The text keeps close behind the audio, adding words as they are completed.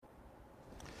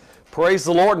Praise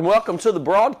the Lord and welcome to the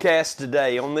broadcast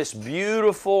today on this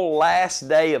beautiful last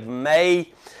day of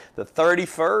May the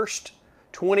 31st,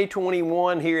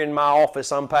 2021 here in my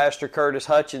office. I'm Pastor Curtis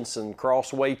Hutchinson,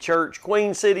 Crossway Church,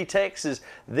 Queen City, Texas.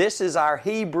 This is our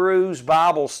Hebrews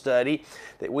Bible study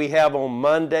that we have on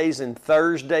Mondays and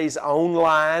Thursdays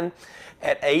online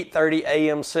at 8:30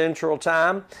 a.m. Central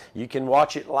Time. You can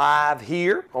watch it live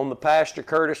here on the Pastor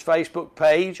Curtis Facebook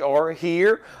page or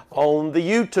here on the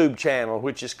YouTube channel,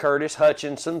 which is Curtis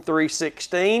Hutchinson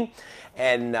 316.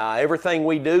 And everything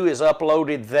we do is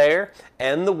uploaded there,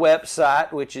 and the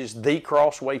website, which is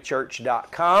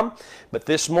thecrosswaychurch.com. But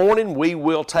this morning we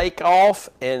will take off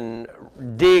and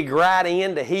dig right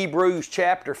into Hebrews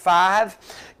chapter 5.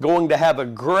 Going to have a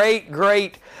great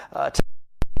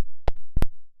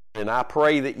and I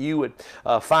pray that you would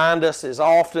find us as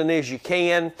often as you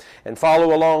can and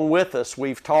follow along with us.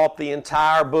 We've taught the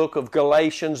entire book of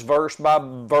Galatians verse by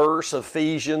verse,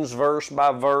 Ephesians verse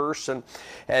by verse, and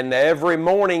every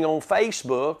morning on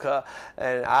Facebook,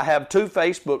 and I have two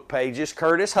Facebook pages,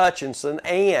 Curtis Hutchinson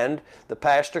and the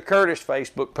Pastor Curtis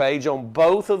Facebook page. On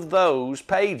both of those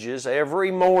pages, every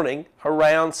morning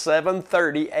around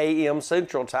 7:30 a.m.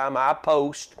 Central Time, I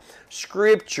post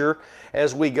Scripture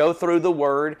as we go through the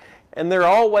Word, and they're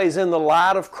always in the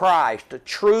light of Christ, a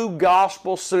true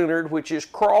gospel-centered, which is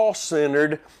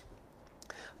cross-centered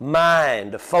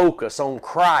mind, to focus on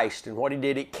Christ and what He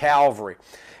did at Calvary.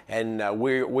 And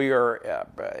we are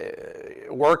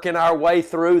working our way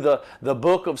through the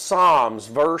book of Psalms,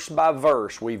 verse by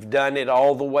verse. We've done it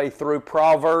all the way through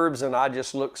Proverbs, and I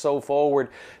just look so forward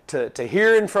to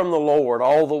hearing from the Lord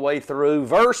all the way through,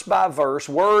 verse by verse,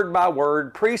 word by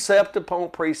word, precept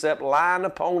upon precept, line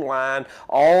upon line,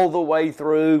 all the way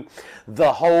through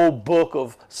the whole book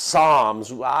of Psalms.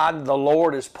 The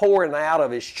Lord is pouring out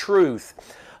of His truth,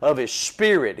 of His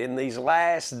Spirit in these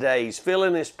last days,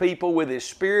 filling His people with His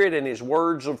Spirit and His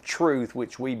words of truth,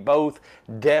 which we both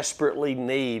desperately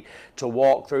need to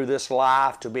walk through this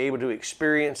life, to be able to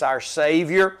experience our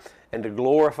Savior and to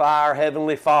glorify our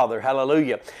Heavenly Father.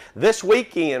 Hallelujah. This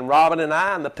weekend, Robin and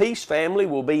I and the Peace family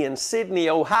will be in Sydney,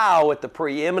 Ohio at the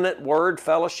Preeminent Word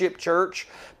Fellowship Church.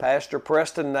 Pastor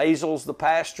Preston Nazel's the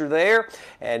pastor there,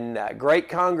 and great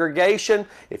congregation.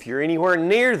 If you're anywhere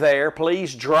near there,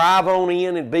 please drive on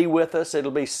in and be with us.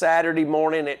 It'll be Saturday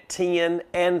morning at 10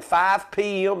 and 5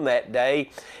 p.m. that day,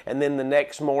 and then the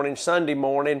next morning, Sunday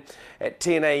morning at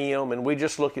 10 a.m. And we're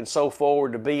just looking so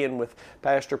forward to being with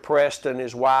Pastor Preston,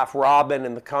 his wife Robin,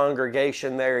 and the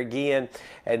congregation there again.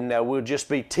 And we'll just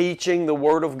be teaching the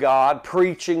Word of God,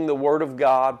 preaching the Word of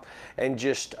God, and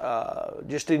just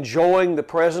enjoying the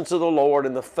presence of the Lord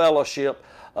and the fellowship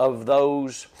of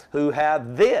those who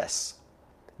have this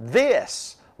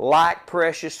like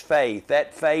precious faith,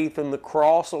 that faith in the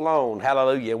cross alone.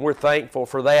 Hallelujah. And we're thankful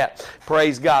for that.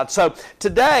 Praise God. So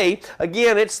today,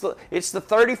 again, it's the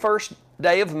 31st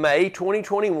day of May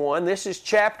 2021. This is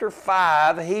chapter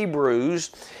 5,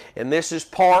 Hebrews, and this is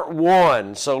part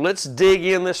 1. So let's dig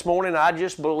in this morning. I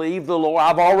just believe the Lord.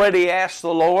 I've already asked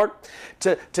the Lord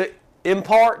to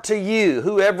impart to you,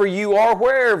 whoever you are,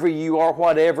 wherever you are,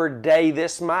 whatever day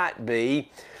this might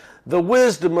be, the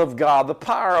wisdom of God, the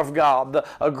power of God,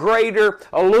 a greater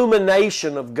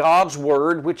illumination of God's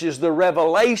Word, which is the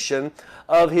revelation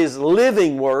of His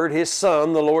living Word, His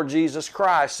Son, the Lord Jesus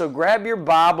Christ. So grab your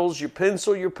Bibles, your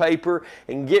pencil, your paper,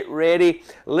 and get ready.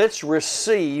 Let's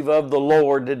receive of the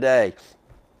Lord today.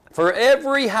 For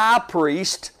every high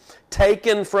priest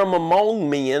taken from among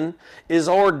men is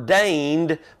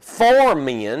ordained for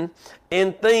men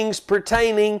in things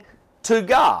pertaining to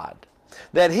God,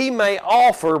 that He may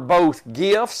offer both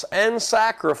gifts and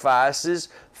sacrifices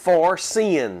for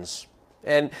sins.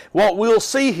 And what we'll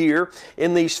see here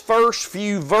in these first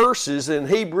few verses in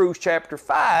Hebrews chapter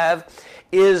 5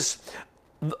 is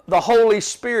the Holy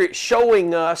Spirit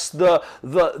showing us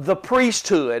the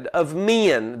priesthood of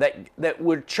men that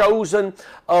were chosen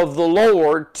of the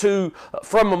Lord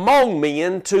from among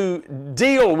men to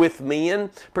deal with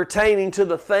men pertaining to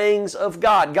the things of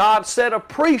God. God set a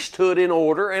priesthood in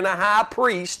order, and a high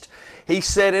priest He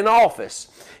set in office.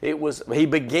 He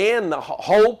began the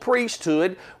whole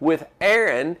priesthood with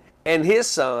Aaron and his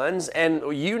sons, and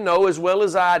you know as well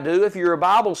as I do, if you're a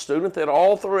Bible student, that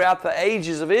all throughout the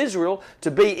ages of Israel, to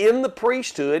be in the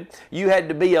priesthood, you had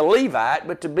to be a Levite,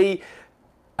 but to be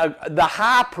the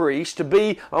high priest, to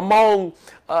be among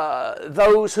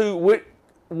those who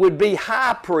would be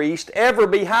high priest, ever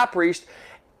be high priest,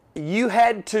 you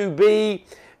had to be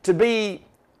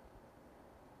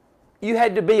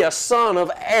a son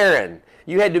of Aaron.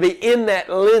 You had to be in that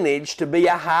lineage to be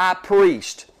a high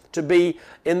priest, to be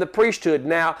in the priesthood.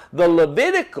 Now, the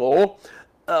Levitical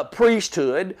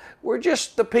priesthood were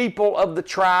just the people of the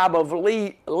tribe of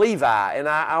Levi. And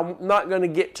I'm not going to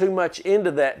get too much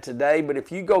into that today, but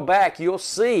if you go back, you'll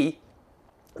see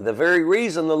the very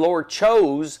reason the Lord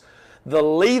chose the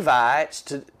Levites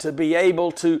to be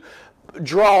able to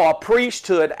draw a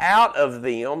priesthood out of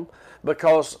them,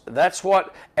 because that's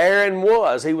what Aaron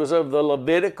was. He was of the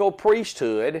Levitical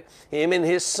priesthood, him and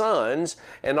his sons,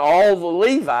 and all the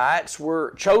Levites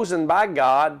were chosen by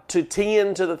God to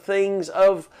tend to the things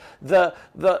of the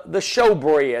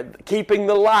showbread, keeping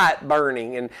the light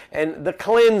burning, and the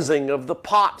cleansing of the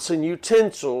pots and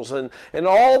utensils, and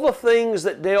all the things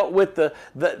that dealt with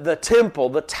the temple,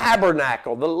 the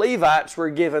tabernacle. The Levites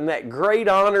were given that great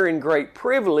honor and great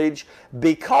privilege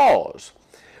because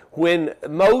when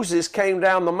Moses came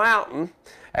down the mountain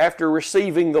after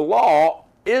receiving the law,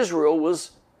 Israel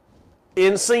was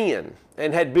in sin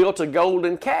and had built a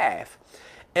golden calf.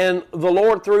 And the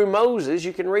Lord, through Moses,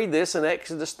 you can read this in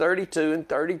Exodus 32 and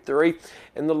 33,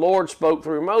 and the Lord spoke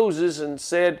through Moses and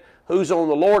said, who's on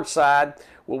the Lord's side?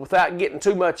 Well, without getting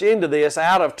too much into this,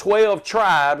 out of 12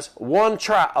 tribes,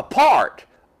 a part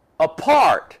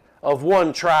of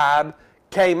one tribe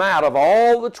came out of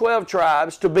all the 12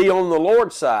 tribes to be on the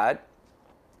Lord's side,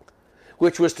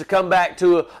 which was to come back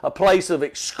to a place of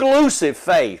exclusive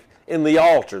faith in the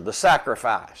altar, the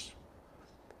sacrifice.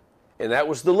 And that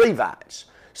was the Levites.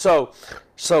 So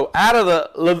out of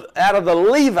the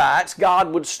Levites,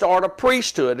 God would start a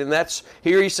priesthood. And that's,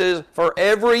 here he says, for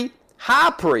every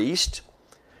high priest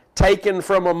taken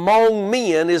from among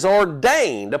men is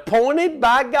ordained, appointed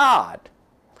by God,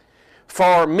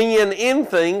 for men in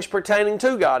things pertaining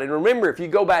to God. And remember, if you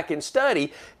go back and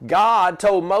study, God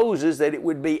told Moses that it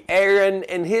would be Aaron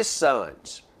and his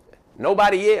sons,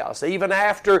 nobody else. Even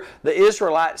after the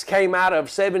Israelites came out of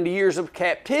 70 years of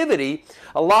captivity,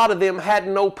 a lot of them had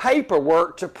no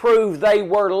paperwork to prove they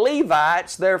were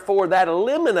Levites. Therefore, that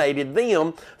eliminated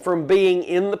them from being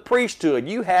in the priesthood.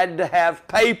 You had to have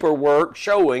paperwork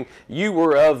showing you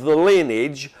were of the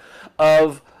lineage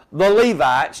of the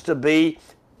Levites to be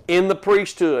in the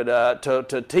priesthood,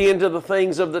 to tend to the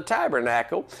things of the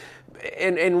tabernacle.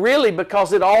 And really,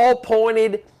 because it all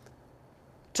pointed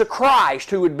to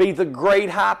Christ, who would be the great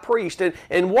high priest.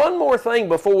 And one more thing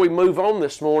before we move on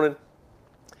this morning,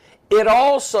 it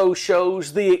also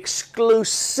shows the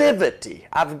exclusivity.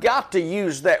 I've got to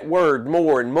use that word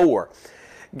more and more.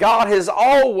 God has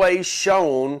always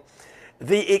shown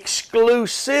the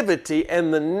exclusivity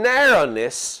and the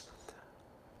narrowness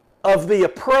of the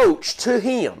approach to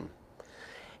Him.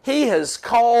 He has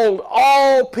called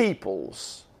all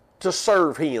peoples to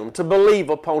serve Him, to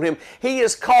believe upon Him. He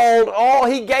has called all,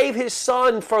 He gave His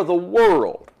Son for the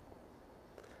world.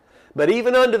 But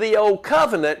even under the Old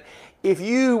Covenant, if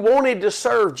you wanted to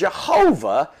serve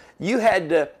Jehovah, you had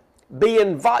to be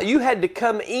involved, you had to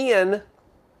come in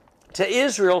to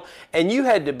Israel, and you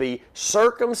had to be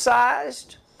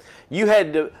circumcised. You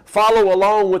had to follow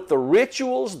along with the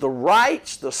rituals, the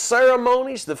rites, the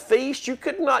ceremonies, the feasts. You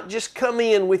could not just come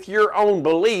in with your own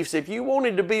beliefs. If you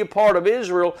wanted to be a part of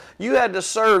Israel, you had to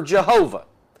serve Jehovah.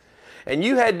 And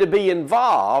you had to be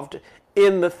involved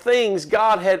in the things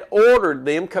God had ordered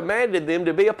them, commanded them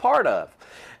to be a part of.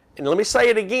 And let me say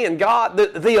it again,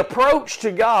 the approach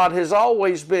to God has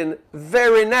always been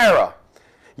very narrow.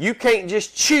 You can't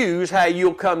just choose how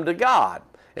you'll come to God.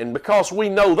 And because we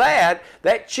know that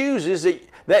chooses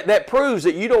that proves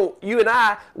that you and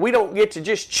I, we don't get to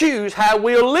just choose how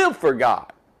we'll live for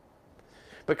God.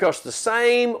 Because the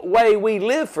same way we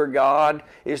live for God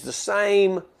is the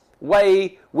same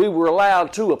way we were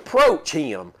allowed to approach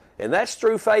Him. And that's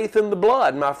through faith in the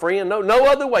blood, my friend. No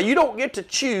other way. You don't get to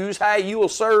choose how you will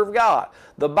serve God.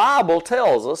 The Bible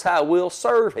tells us how we'll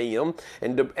serve Him,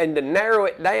 and to narrow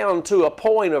it down to a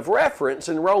point of reference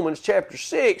in Romans chapter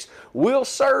 6, we'll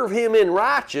serve Him in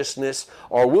righteousness,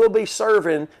 or we'll be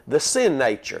serving the sin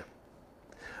nature.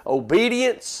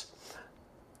 Obedience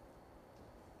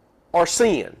or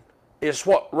sin is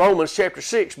what Romans chapter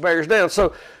 6 bears down.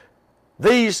 So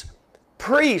these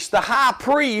priests, the high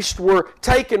priests, were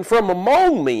taken from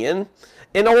among men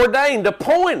and ordained,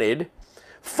 appointed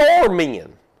for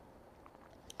men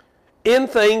in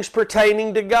things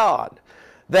pertaining to God,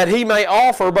 that He may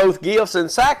offer both gifts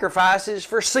and sacrifices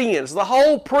for sins. The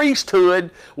whole priesthood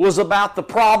was about the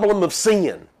problem of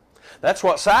sin. That's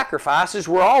what sacrifices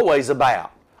were always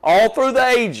about, all through the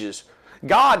ages.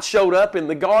 God showed up in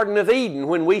the Garden of Eden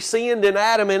when we sinned in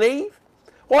Adam and Eve.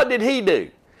 What did He do?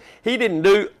 He didn't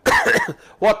do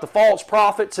what the false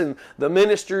prophets and the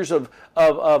ministers of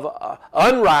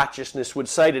unrighteousness would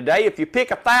say today. If you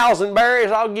pick 1,000 berries,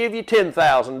 I'll give you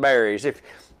 10,000 berries.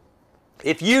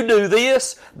 If you do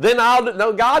this, then I'll do.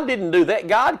 No, God didn't do that.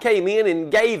 God came in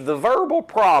and gave the verbal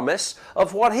promise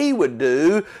of what He would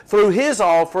do through His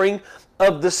offering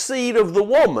of the seed of the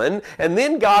woman, and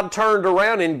then God turned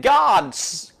around and God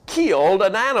killed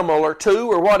an animal or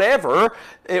two or whatever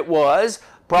it was,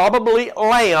 probably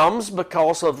lambs,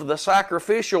 because of the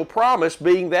sacrificial promise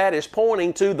being that is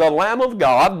pointing to the Lamb of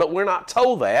God, but we're not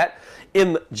told that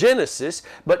in Genesis.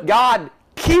 But God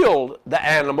killed the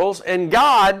animals, and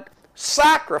God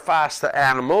sacrificed the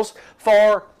animals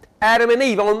for Adam and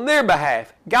Eve on their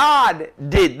behalf. God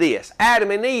did this.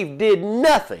 Adam and Eve did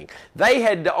nothing. They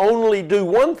had to only do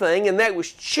one thing, and that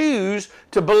was choose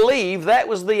to believe. That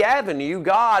was the avenue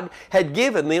God had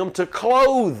given them to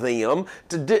clothe them,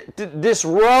 to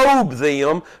disrobe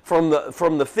them from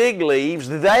the fig leaves.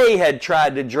 They had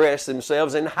tried to dress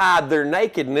themselves and hide their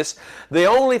nakedness. The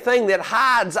only thing that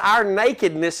hides our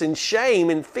nakedness and shame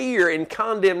and fear and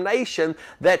condemnation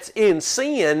that's in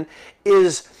sin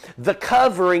is the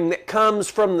covering that comes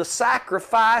from the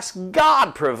sacrifice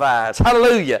God provides.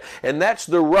 Hallelujah. And that's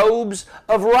the robes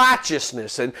of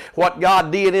righteousness. And what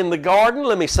God did in the garden,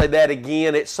 let me say that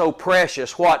again, it's so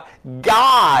precious. What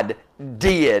God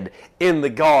did in the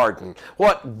garden,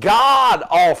 what God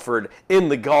offered in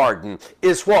the garden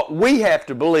is what we have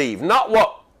to believe, not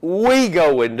what we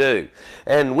go and do.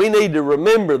 And we need to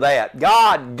remember that.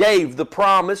 God gave the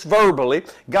promise verbally.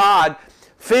 God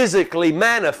physically,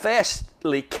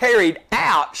 manifestly carried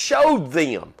out, showed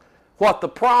them what the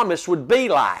promise would be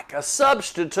like. A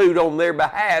substitute on their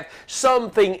behalf,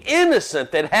 something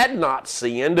innocent that had not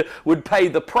sinned, would pay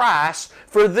the price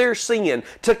for their sin,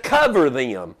 to cover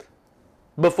them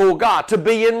before God, to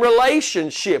be in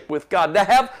relationship with God, to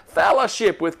have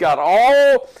fellowship with God,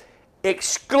 all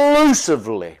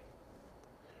exclusively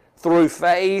through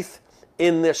faith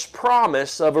in this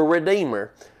promise of a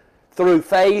Redeemer, through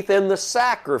faith in the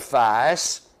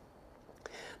sacrifice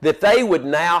that they would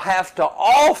now have to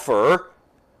offer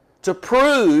to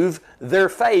prove their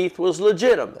faith was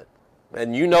legitimate.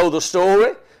 And you know the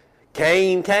story.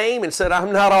 Cain came and said,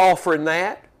 I'm not offering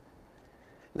that.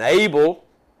 And Abel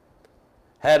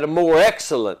had a more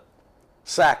excellent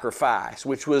sacrifice,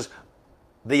 which was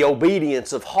the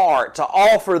obedience of heart, to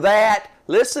offer that.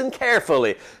 Listen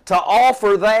carefully. To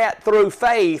offer that through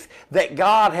faith that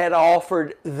God had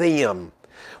offered them.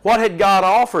 What had God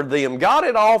offered them? God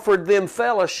had offered them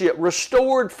fellowship,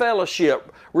 restored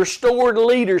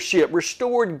leadership,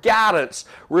 restored guidance,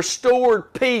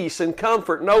 restored peace and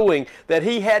comfort, knowing that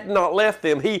He had not left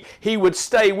them. He would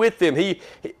stay with them.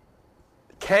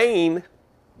 Cain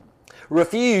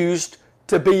refused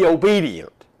to be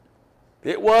obedient.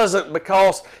 It wasn't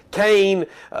because Cain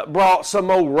brought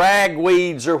some old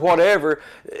ragweeds or whatever.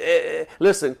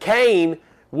 Listen, Cain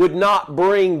would not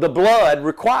bring the blood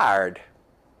required.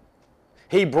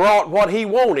 He brought what he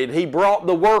wanted. He brought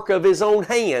the work of his own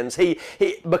hands.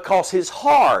 Because his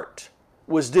heart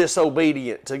was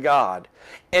disobedient to God.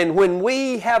 And when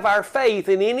we have our faith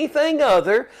in anything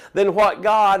other than what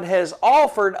God has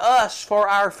offered us for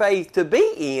our faith to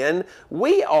be in,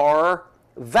 we are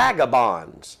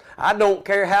vagabonds. I don't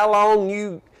care how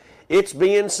long it's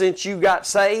been since you got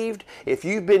saved. If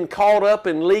you've been caught up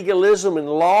in legalism and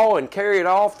law and carried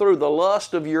off through the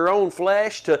lust of your own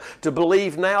flesh to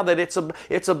believe now that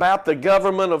it's about the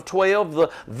government of 12, the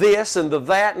this and the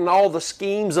that and all the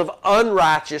schemes of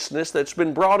unrighteousness that's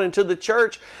been brought into the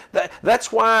church,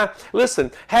 that's why,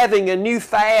 listen, having a new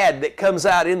fad that comes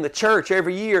out in the church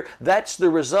every year, that's the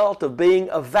result of being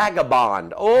a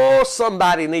vagabond. Oh,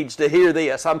 somebody needs to hear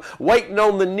this. I'm waiting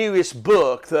on the newest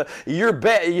book,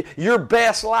 Your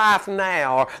Best Life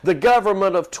Now, the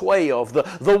government of 12,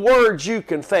 the words you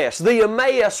confess, the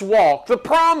Emmaus walk, the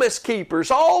Promise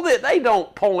Keepers, all that. They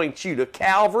don't point you to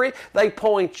Calvary. They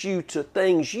point you to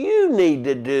things you need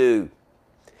to do.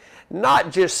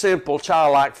 Not just simple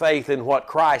childlike faith in what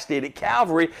Christ did at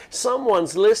Calvary.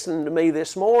 Someone's listening to me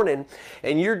this morning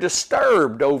and you're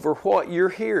disturbed over what you're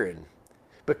hearing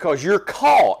because you're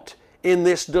caught in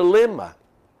this dilemma.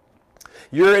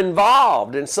 You're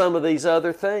involved in some of these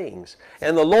other things.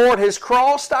 And the Lord has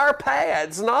crossed our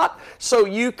paths, not so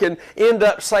you can end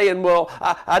up saying, well,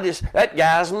 that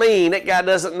guy's mean. That guy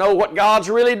doesn't know what God's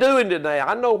really doing today.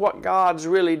 I know what God's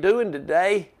really doing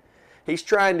today. He's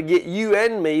trying to get you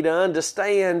and me to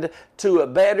understand to a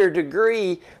better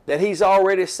degree that He's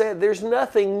already said there's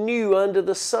nothing new under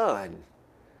the sun.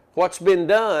 What's been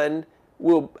done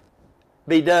will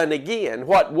be done again.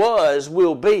 What was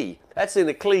will be. That's in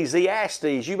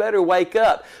Ecclesiastes. You better wake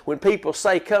up. When people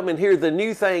say, come and hear the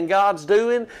new thing God's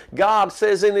doing, God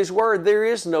says in His Word, there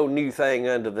is no new thing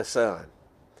under the sun.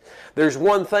 there's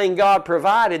one thing God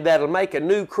provided that'll make a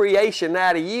new creation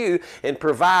out of you and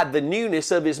provide the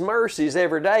newness of His mercies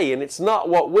every day. And it's not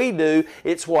what we do,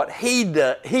 it's what He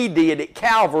did at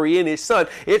Calvary in His Son.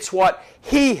 It's what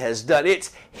He has done.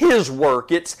 It's His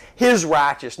work. It's His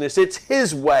righteousness. It's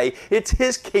His way. It's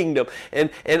His kingdom. And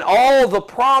all the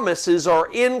promises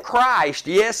are in Christ,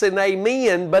 yes and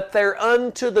amen, but they're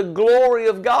unto the glory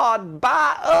of God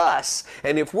by us.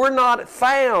 And if we're not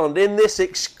found in this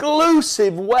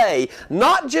exclusive way,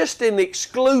 not just an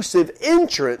exclusive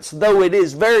entrance, though it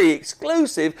is very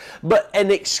exclusive, but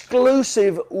an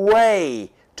exclusive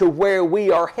way to where we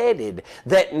are headed,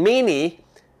 that many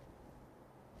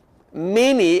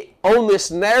on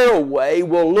this narrow way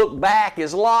will look back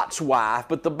as Lot's wife.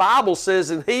 But the Bible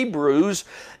says in Hebrews,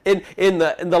 in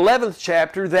the 11th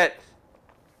chapter, that,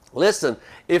 listen,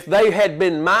 if they had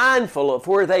been mindful of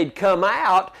where they'd come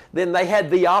out, then they had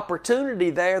the opportunity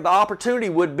there. The opportunity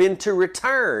would have been to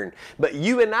return. But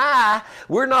you and I,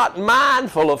 we're not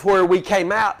mindful of where we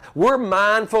came out. We're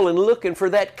mindful and looking for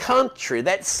that country,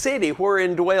 that city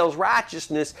wherein dwells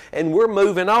righteousness, and we're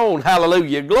moving on.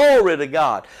 Hallelujah. Glory to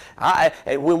God.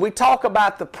 And when we talk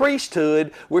about the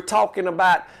priesthood, we're talking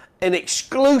about an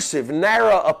exclusive,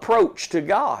 narrow approach to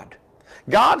God.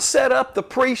 God set up the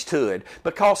priesthood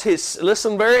because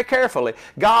listen very carefully,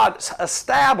 God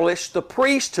established the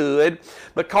priesthood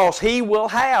because He will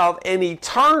have an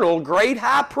eternal great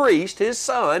high priest, His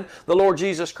Son, the Lord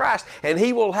Jesus Christ, and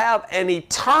He will have an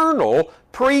eternal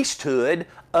priesthood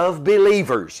of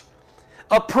believers.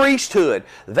 A priesthood,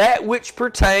 that which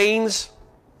pertains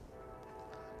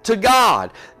to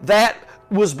God. That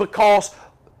was because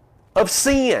of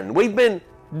sin. We've been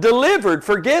delivered,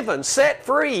 forgiven, set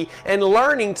free, and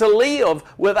learning to live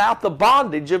without the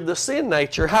bondage of the sin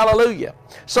nature. Hallelujah.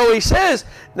 So he says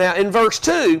now in verse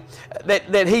 2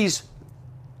 that he's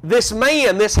this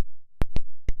man, this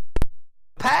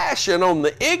passion on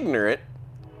the ignorant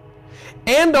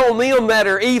and on them that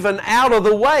are even out of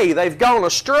the way. They've gone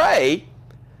astray,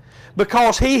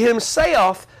 because he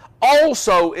himself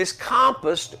also is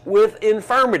compassed with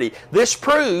infirmity. This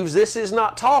proves this is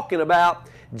not talking about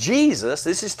Jesus.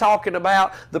 This is talking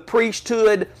about the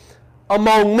priesthood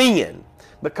among men,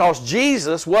 because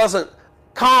Jesus wasn't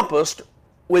compassed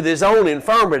with His own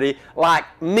infirmity like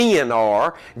men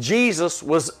are. Jesus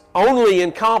was only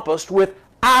encompassed with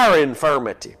our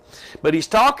infirmity. But he's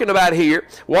talking about here,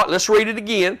 let's read it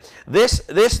again. This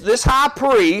high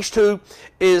priest who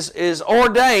is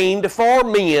ordained for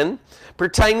men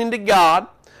pertaining to God,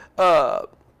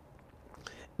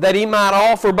 that he might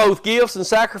offer both gifts and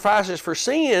sacrifices for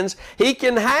sins, he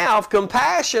can have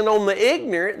compassion on the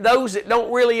ignorant, those that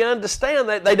don't really understand,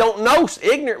 that they don't know.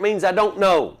 Ignorant means I don't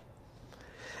know.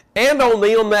 And on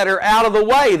them that are out of the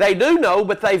way. They do know,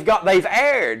 but they've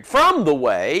erred from the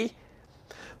way,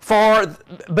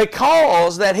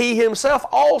 because that he himself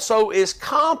also is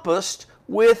compassed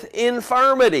with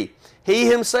infirmity. He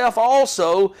himself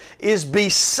also is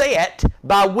beset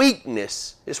by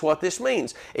weakness, is what this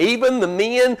means. Even the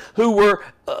men who were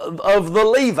of the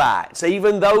Levites,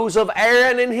 even those of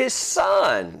Aaron and his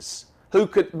sons, who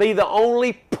could be the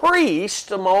only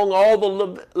priest among all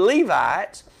the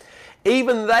Levites,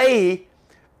 even they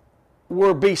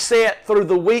were beset through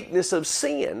the weakness of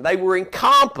sin. They were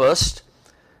encompassed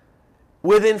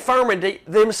with infirmity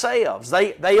themselves.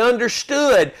 They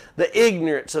understood the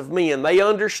ignorance of men. They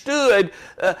understood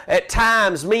at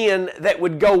times men that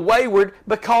would go wayward,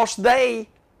 because they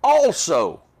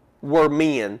also were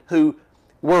men who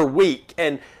were weak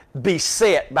and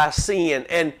beset by sin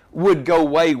and would go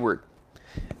wayward.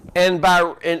 And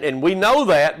we know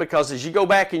that because as you go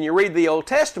back and you read the Old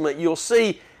Testament, you'll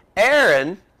see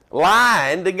Aaron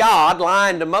lying to God,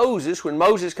 lying to Moses. When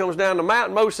Moses comes down the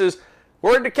mountain, Moses says,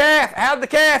 "Where'd the calf? How'd the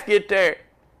calf get there?"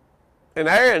 And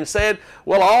Aaron said,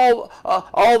 "Well,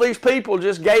 all these people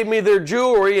just gave me their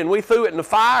jewelry and we threw it in the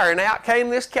fire and out came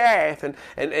this calf." And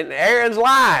Aaron's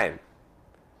lying.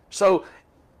 So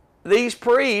this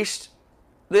priest,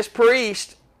 the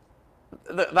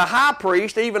high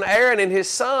priest, even Aaron and his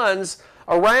sons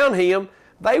around him,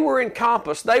 they were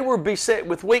encompassed. They were beset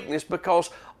with weakness, because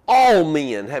all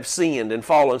men have sinned and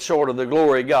fallen short of the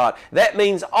glory of God. That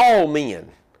means all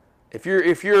men. If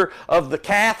you're of the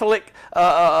Catholic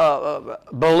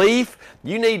belief,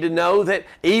 you need to know that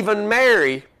even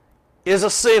Mary is a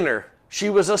sinner. She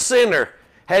was a sinner.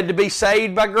 had to be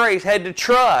saved by grace, had to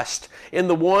trust in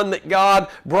the one that God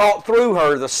brought through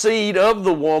her, the seed of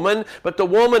the woman. But the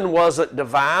woman wasn't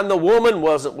divine. The woman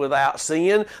wasn't without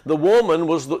sin. The woman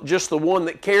was just the one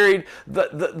that carried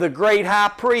the great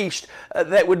high priest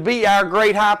that would be our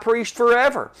great high priest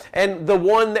forever, and the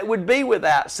one that would be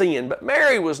without sin. But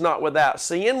Mary was not without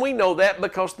sin. We know that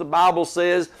because the Bible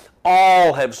says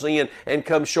all have sinned and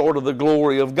come short of the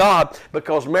glory of God,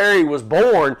 because Mary was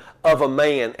born of a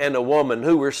man and a woman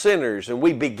who were sinners, and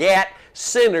we begat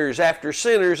sinners after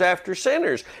sinners after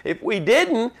sinners. If we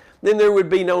didn't, then there would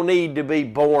be no need to be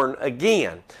born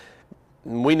again.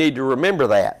 And we need to remember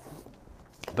that,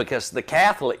 because the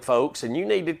Catholic folks, and you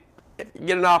need to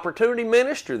get an opportunity to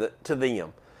minister to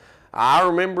them. I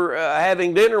remember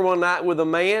having dinner one night with a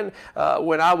man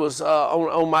when I was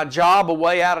on my job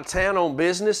away out of town on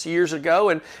business years ago,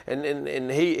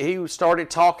 and he started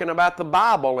talking about the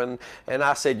Bible, and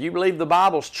I said, "You believe the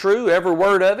Bible's true, every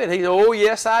word of it?" He said, "Oh,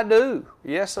 yes, I do.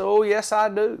 Yes, oh, yes, I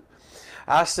do."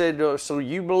 I said, "So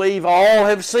you believe all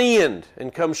have sinned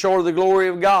and come short of the glory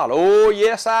of God?" "Oh,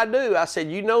 yes, I do." I said,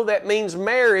 "You know that means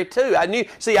Mary, too." I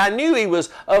knew he was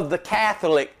of the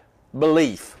Catholic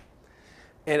belief.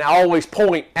 And I always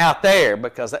point out there,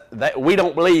 because we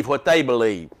don't believe what they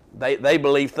believe. They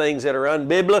believe things that are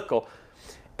unbiblical.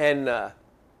 And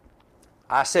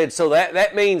I said, "So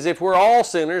that means if we're all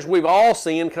sinners, we've all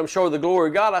sinned, come short of the glory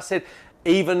of God." I said,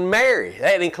 "Even Mary,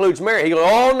 that includes Mary." He goes,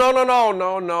 "Oh,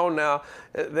 no.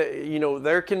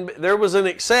 There was an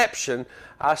exception."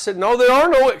 I said, "No, there are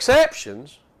no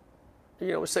exceptions."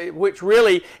 Which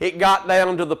really, it got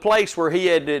down to the place where he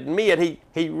had to admit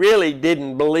he really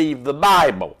didn't believe the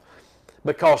Bible,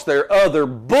 because there are other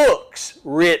books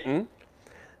written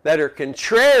that are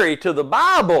contrary to the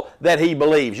Bible that he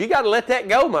believes. You got to let that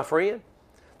go, my friend.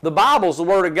 The Bible's the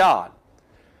Word of God.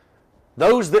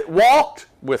 Those that walked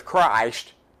with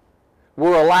Christ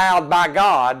were allowed by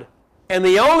God, and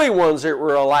the only ones that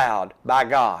were allowed by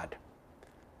God,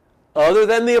 other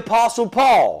than the Apostle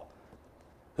Paul,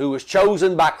 who was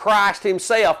chosen by Christ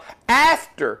himself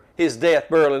after his death,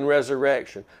 burial, and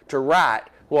resurrection to write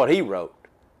what he wrote.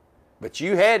 But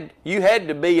you had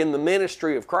to be in the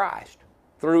ministry of Christ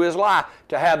through his life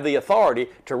to have the authority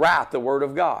to write the Word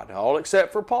of God, all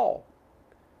except for Paul.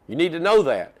 You need to know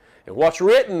that. And what's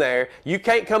written there, you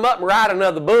can't come up and write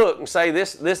another book and say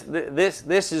this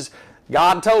is,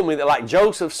 God told me that, like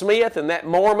Joseph Smith and that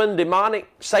Mormon demonic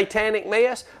satanic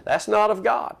mess, that's not of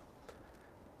God.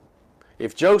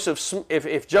 If Joseph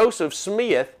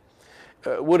Smith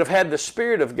would have had the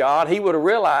Spirit of God, he would have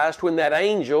realized when that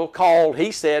angel called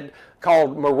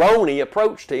Moroni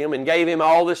approached him and gave him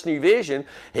all this new vision,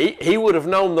 he would have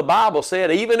known the Bible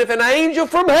said, "Even if an angel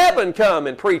from heaven come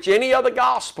and preach any other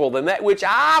gospel than that which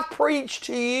I preach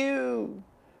to you,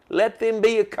 let them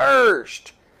be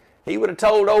accursed." He would have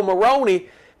told old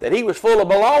Moroni that he was full of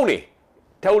baloney.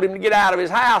 Told him to get out of his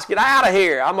house, "Get out of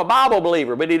here, I'm a Bible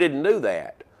believer," but he didn't do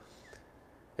that.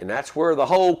 And that's where the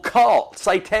whole cult,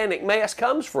 satanic mess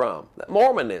comes from, that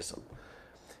Mormonism.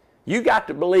 You got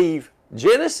to believe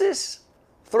Genesis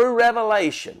through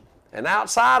Revelation. And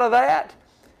outside of that,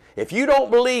 if you don't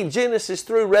believe Genesis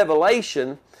through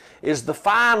Revelation is the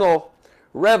final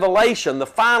revelation, the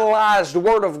finalized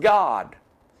Word of God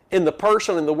in the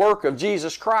person and the work of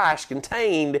Jesus Christ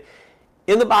contained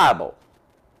in the Bible,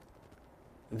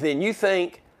 then you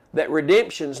think that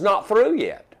redemption's not through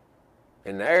yet.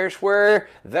 And there's where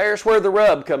the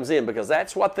rub comes in, because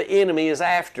that's what the enemy is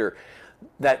after.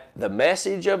 That the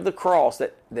message of the cross,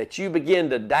 that you begin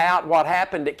to doubt what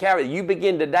happened at Calvary. You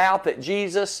begin to doubt that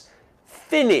Jesus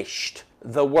finished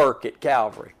the work at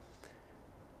Calvary.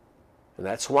 And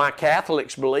that's why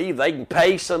Catholics believe they can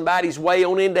pay somebody's way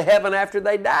on into heaven after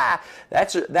they die.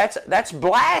 That's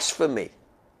blasphemy.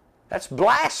 That's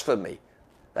blasphemy.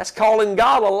 That's calling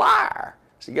God a liar.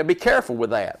 So you got to be careful with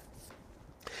that.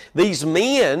 These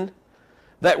men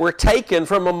that were taken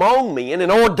from among men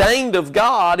and ordained of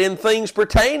God in things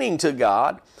pertaining to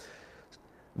God,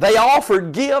 they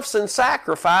offered gifts and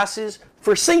sacrifices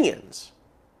for sins.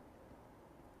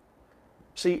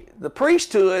 See, the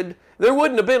priesthood, there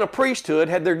wouldn't have been a priesthood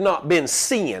had there not been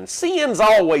sin. Sin's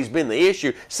always been the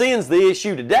issue. Sin's the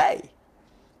issue today.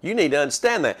 You need to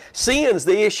understand that. Sin's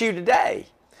the issue today.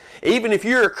 Even if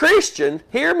you're a Christian,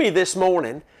 hear me this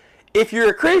morning, if you're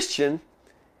a Christian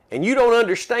and you don't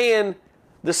understand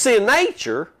the sin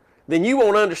nature, then you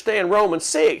won't understand Romans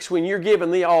 6 when you're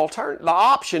given the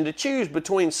option to choose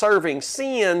between serving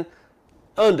sin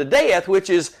unto death, which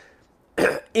is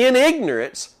in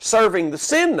ignorance, serving the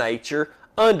sin nature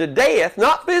unto death,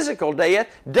 not physical death,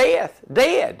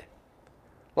 dead.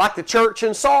 Like the church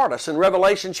in Sardis in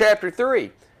Revelation chapter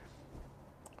 3.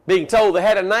 being told they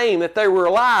had a name, that they were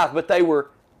alive, but they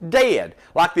were dead.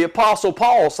 Like the Apostle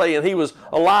Paul saying he was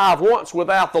alive once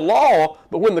without the law,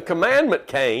 but when the commandment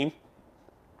came,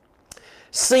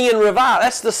 sin revived.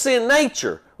 That's the sin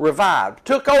nature revived.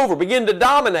 Took over, began to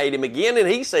dominate him again, and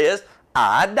he says,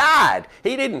 I died.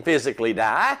 He didn't physically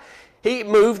die. He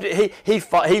moved, he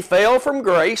fell from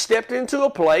grace, stepped into a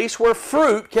place where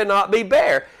fruit cannot be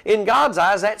bare. In God's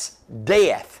eyes, that's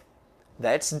death.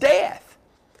 That's death.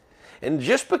 And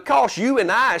just because you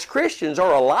and I as Christians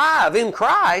are alive in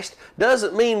Christ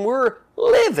doesn't mean we're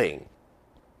living.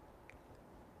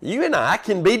 You and I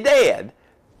can be dead.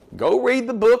 Go read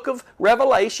the book of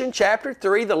Revelation, chapter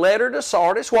 3, the letter to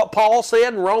Sardis, what Paul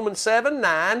said in Romans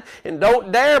 7:9, and don't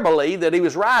dare believe that he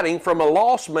was writing from a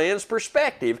lost man's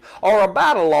perspective or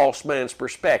about a lost man's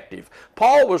perspective.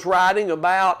 Paul was writing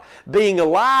about being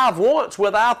alive once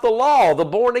without the law, the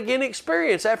born-again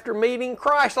experience after meeting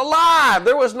Christ. Alive!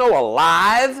 There was no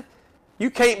alive. You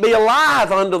can't be alive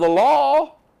under the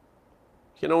law.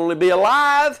 You can only be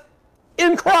alive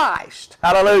in Christ.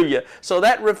 Hallelujah. So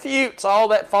that refutes all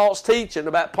that false teaching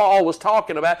about Paul was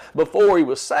talking about before he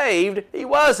was saved. He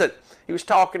wasn't. He was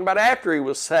talking about after he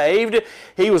was saved.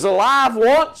 He was alive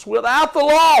once without the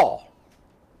law.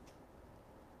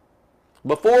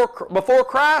 Before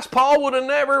Christ, Paul would have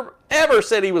never, ever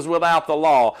said he was without the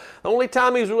law. The only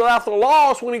time he was without the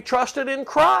law is when he trusted in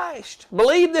Christ,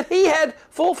 believed that he had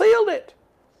fulfilled it,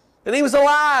 and he was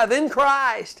alive in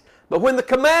Christ. But when the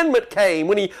commandment came,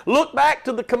 when he looked back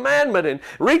to the commandment and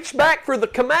reached back for the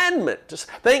commandment to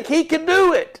think he could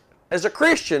do it, as a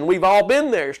Christian, we've all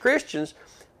been there as Christians,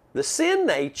 the sin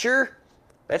nature,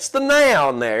 that's the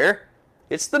noun there.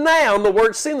 It's the noun. The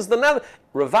word sin's the noun.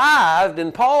 Revived,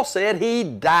 and Paul said he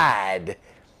died.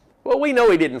 Well, we know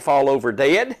he didn't fall over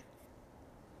dead.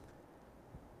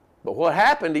 But what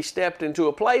happened, he stepped into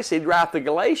a place he'd write the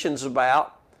Galatians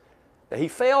about, that he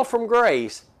fell from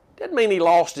grace. Doesn't mean he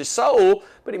lost his soul,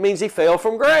 but it means he fell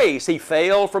from grace. He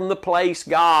fell from the place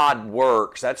God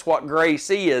works. That's what grace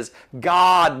is,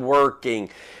 God working.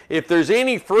 If there's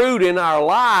any fruit in our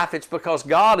life, it's because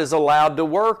God is allowed to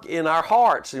work in our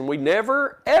hearts. And we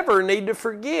never, ever need to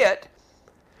forget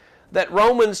that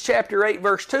Romans chapter 8,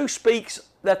 verse 2 speaks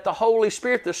that the Holy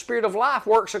Spirit, the Spirit of life,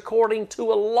 works according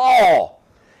to a law.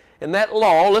 And that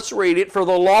law, let's read it, for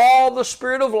the law of the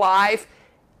Spirit of life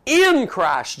in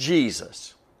Christ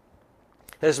Jesus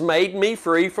has made me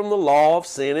free from the law of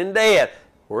sin and death.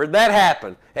 Where'd that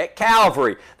happen? At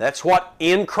Calvary. That's what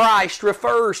in Christ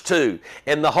refers to.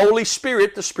 And the Holy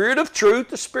Spirit, the Spirit of truth,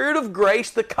 the Spirit of grace,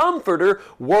 the Comforter,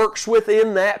 works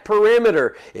within that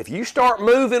perimeter. If you start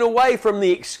moving away from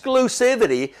the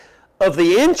exclusivity of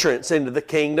the entrance into the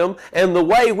kingdom and the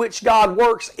way which God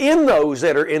works in those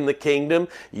that are in the kingdom,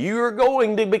 you're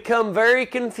going to become very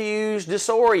confused,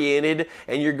 disoriented,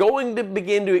 and you're going to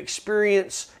begin to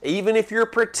experience, even if you're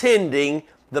pretending,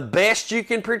 the best you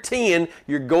can pretend,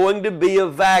 you're going to be a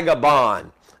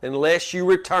vagabond unless you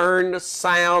return to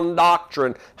sound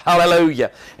doctrine. Hallelujah.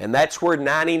 And that's where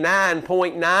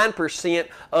 99.9%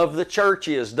 of the church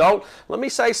is. Let me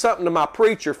say something to my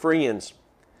preacher friends.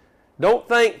 Don't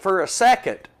think for a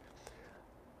second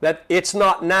that it's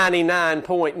not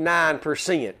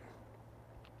 99.9%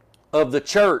 of the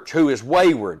church who is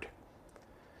wayward,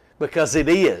 because it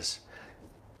is.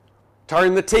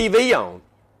 Turn the TV on.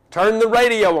 Turn the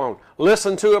radio on.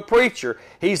 Listen to a preacher.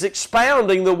 He's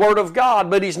expounding the Word of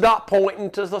God, but he's not pointing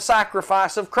to the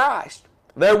sacrifice of Christ.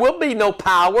 There will be no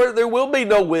power. There will be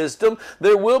no wisdom.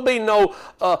 There will be no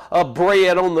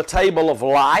bread on the table of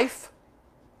life.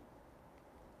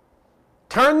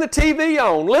 Turn the TV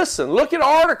on. Listen. Look at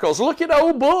articles. Look at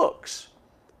old books.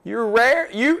 You are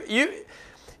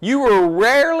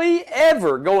rarely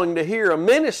ever going to hear a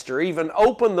minister even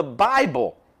open the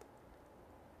Bible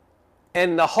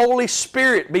and the Holy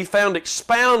Spirit be found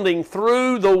expounding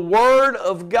through the Word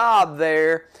of God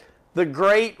there the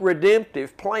great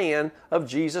redemptive plan of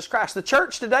Jesus Christ. The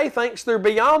church today thinks they're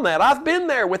beyond that. I've been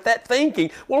there with that thinking.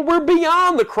 Well, we're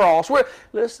beyond the cross.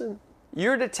 Listen.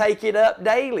 You're to take it up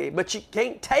daily, but you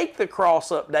can't take the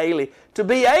cross up daily to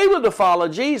be able to follow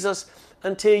Jesus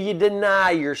until you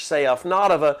deny yourself, not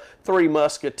of a Three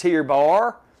Musketeer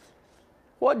bar.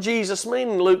 What Jesus meant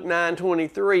in Luke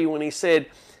 9:23 when he said,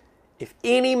 if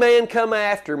any man come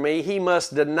after me, he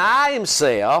must deny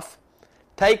himself,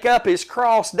 take up his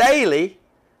cross daily,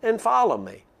 and follow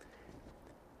me.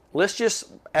 Let's just,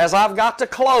 as I've got to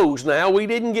close now, we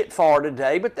didn't get far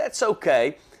today, but that's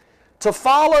okay. To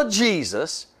follow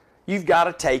Jesus, you've got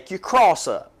to take your cross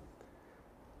up.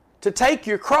 To take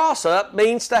your cross up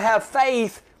means to have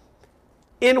faith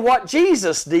in what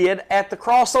Jesus did at the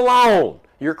cross alone.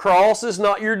 Your cross is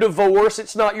not your divorce.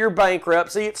 It's not your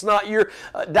bankruptcy. It's not your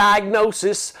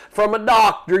diagnosis from a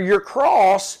doctor. Your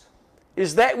cross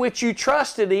is that which you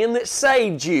trusted in that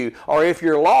saved you. Or if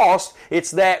you're lost,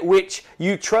 it's that which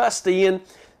you trust in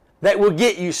that will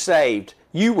get you saved.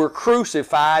 You were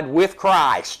crucified with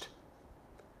Christ.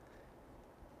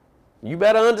 You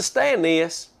better understand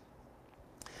this.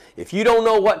 If you don't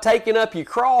know what taking up your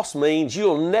cross means,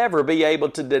 you'll never be able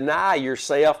to deny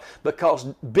yourself, because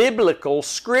biblical,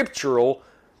 scriptural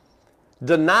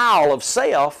denial of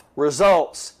self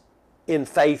results in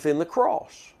faith in the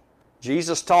cross.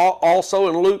 Jesus taught also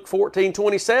in Luke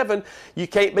 14:27, you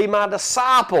can't be my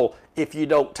disciple if you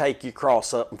don't take your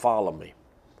cross up and follow me.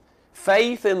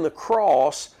 Faith in the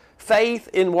cross, faith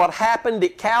in what happened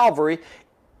at Calvary,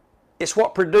 it's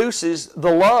what produces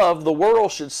the love the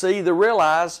world should see to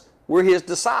realize we're His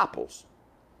disciples.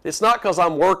 It's not because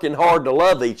I'm working hard to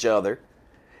love each other.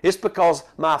 It's because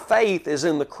my faith is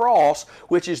in the cross,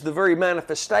 which is the very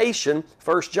manifestation,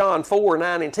 1 John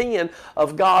 4:9-10,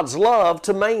 of God's love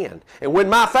to man. And when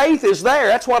my faith is there,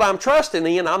 that's what I'm trusting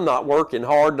in. I'm not working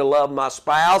hard to love my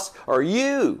spouse or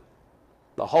you.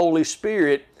 The Holy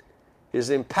Spirit is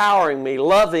empowering me,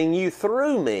 loving you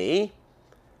through me.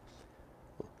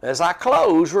 As I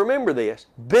close, remember this.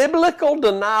 Biblical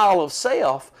denial of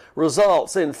self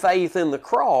results in faith in the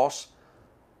cross,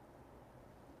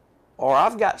 or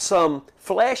I've got some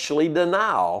fleshly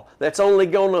denial that's only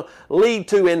going to lead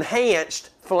to enhanced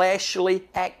fleshly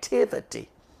activity.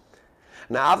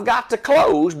 Now, I've got to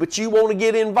close, but you want to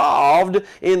get involved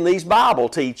in these Bible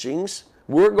teachings.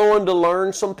 We're going to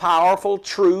learn some powerful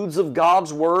truths of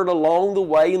God's Word along the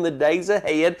way in the days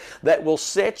ahead that will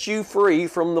set you free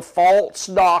from the false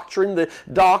doctrine, the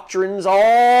doctrines,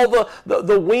 all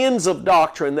the winds of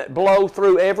doctrine that blow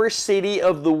through every city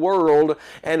of the world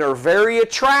and are very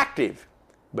attractive,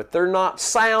 but they're not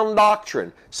sound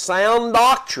doctrine. Sound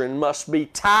doctrine must be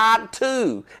tied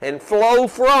to and flow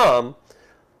from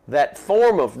that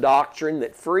form of doctrine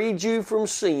that freed you from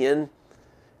sin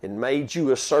and made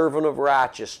you a servant of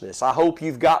righteousness. I hope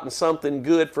you've gotten something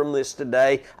good from this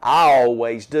today. I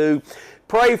always do.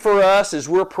 Pray for us as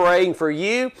we're praying for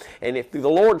you. And if the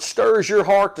Lord stirs your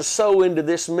heart to sow into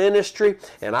this ministry,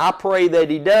 and I pray that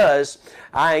He does,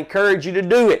 I encourage you to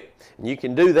do it. And you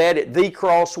can do that at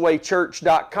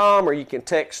thecrosswaychurch.com, or you can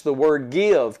text the word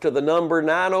GIVE to the number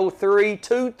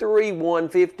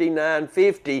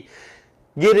 903-231-5950.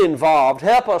 Get involved.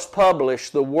 Help us publish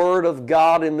the Word of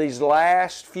God in these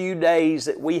last few days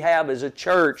that we have as a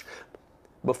church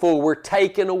before we're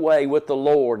taken away with the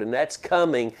Lord, and that's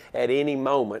coming at any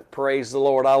moment. Praise the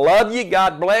Lord. I love you.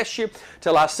 God bless you.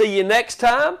 Till I see you next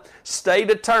time, stay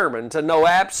determined to know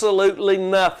absolutely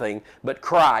nothing but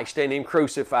Christ and Him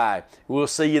crucified. We'll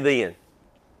see you then.